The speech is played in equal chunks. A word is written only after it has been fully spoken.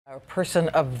Our person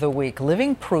of the week,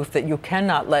 living proof that you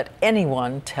cannot let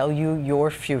anyone tell you your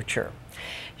future.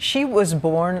 She was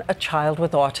born a child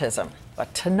with autism,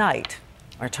 but tonight,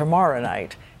 or tomorrow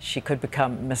night, she could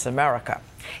become Miss America.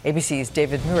 ABC's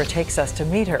David Muir takes us to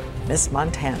meet her, Miss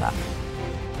Montana.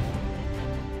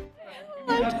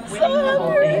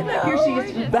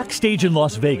 Backstage in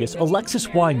Las Vegas, Alexis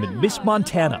Wineman, Miss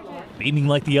Montana, beaming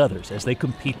like the others as they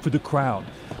compete for the crown.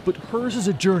 But hers is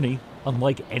a journey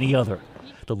unlike any other.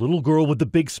 The little girl with the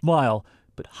big smile,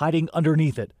 but hiding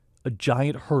underneath it, a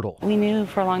giant hurdle. We knew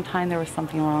for a long time there was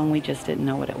something wrong, we just didn't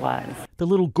know what it was. The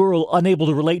little girl unable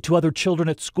to relate to other children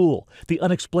at school, the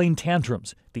unexplained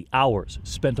tantrums, the hours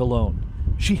spent alone.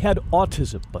 She had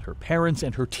autism, but her parents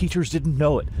and her teachers didn't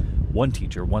know it. One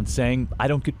teacher once saying, "I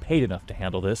don't get paid enough to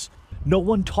handle this." No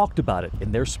one talked about it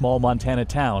in their small Montana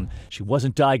town. She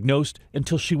wasn't diagnosed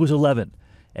until she was 11,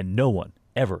 and no one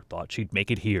ever thought she'd make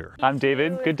it here. I'm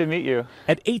David, good to meet you.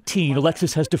 At 18,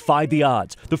 Alexis has defied the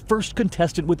odds, the first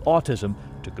contestant with autism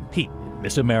to compete in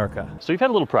Miss America. So you've had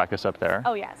a little practice up there.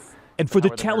 Oh, yes. And for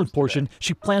the talent portion,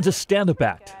 she plans a stand-up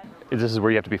act. This is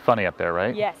where you have to be funny up there,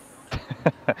 right? Yes.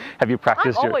 Have you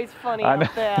practiced I'm always funny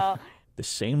up there. The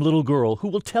same little girl who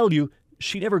will tell you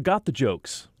she never got the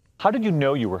jokes. How did you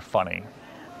know you were funny?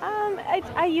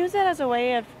 I use it as a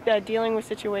way of dealing with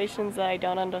situations that I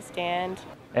don't understand.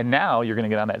 And now you're going to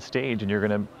get on that stage and you're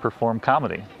going to perform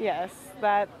comedy. Yes,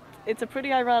 it's a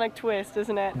pretty ironic twist,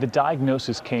 isn't it? The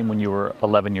diagnosis came when you were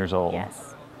 11 years old.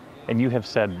 Yes. And you have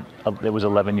said it was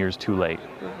 11 years too late.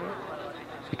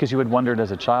 Because you had wondered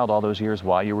as a child all those years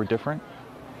why you were different?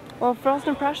 Well, first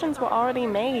impressions were already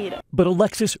made. But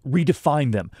Alexis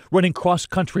redefined them, running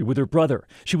cross-country with her brother.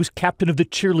 She was captain of the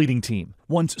cheerleading team.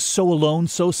 Once so alone,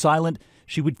 so silent,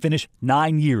 she would finish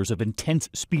 9 years of intense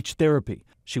speech therapy.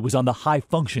 She was on the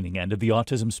high-functioning end of the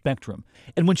autism spectrum.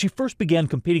 And when she first began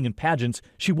competing in pageants,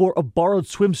 she wore a borrowed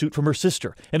swimsuit from her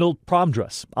sister, an old prom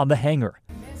dress, on the hanger.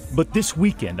 But this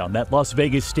weekend on that Las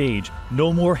Vegas stage,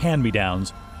 no more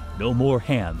hand-me-downs, no more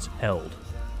hands held.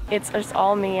 It's just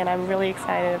all me, and I'm really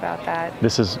excited about that.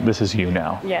 This is you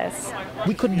now. Yes.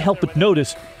 We couldn't help but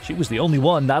notice she was the only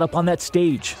one not up on that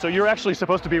stage. So you're actually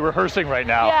supposed to be rehearsing right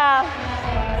now.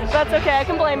 Yeah, that's okay. I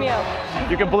can blame you.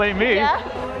 You can blame me. Yeah.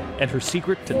 And her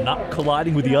secret to not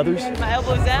colliding with the others? My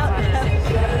elbow's out.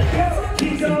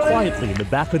 And quietly in the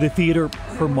back of the theater,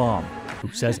 her mom,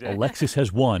 who says Alexis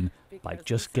has won by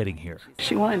just getting here.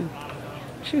 She won.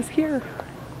 She was here.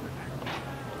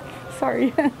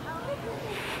 Sorry.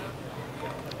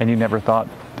 And you never thought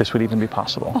this would even be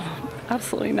possible? Oh,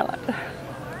 absolutely not.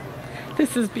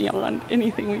 This is beyond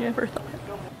anything we ever thought.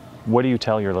 What do you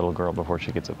tell your little girl before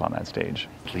she gets up on that stage?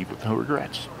 Leave with no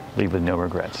regrets. Leave with no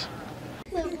regrets.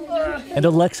 And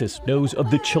Alexis knows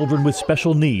of the children with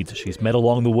special needs she's met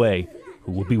along the way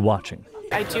who will be watching.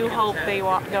 I do hope they're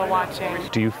watching.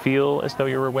 Do you feel as though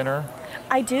you're a winner?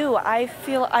 I do. I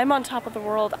feel I'm on top of the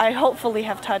world. I hopefully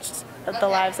have touched the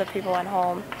lives of people at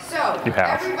home. You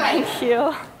have. Thank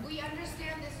you.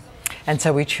 And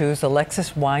so we choose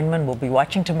Alexis Wineman. We'll be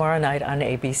watching tomorrow night on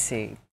ABC.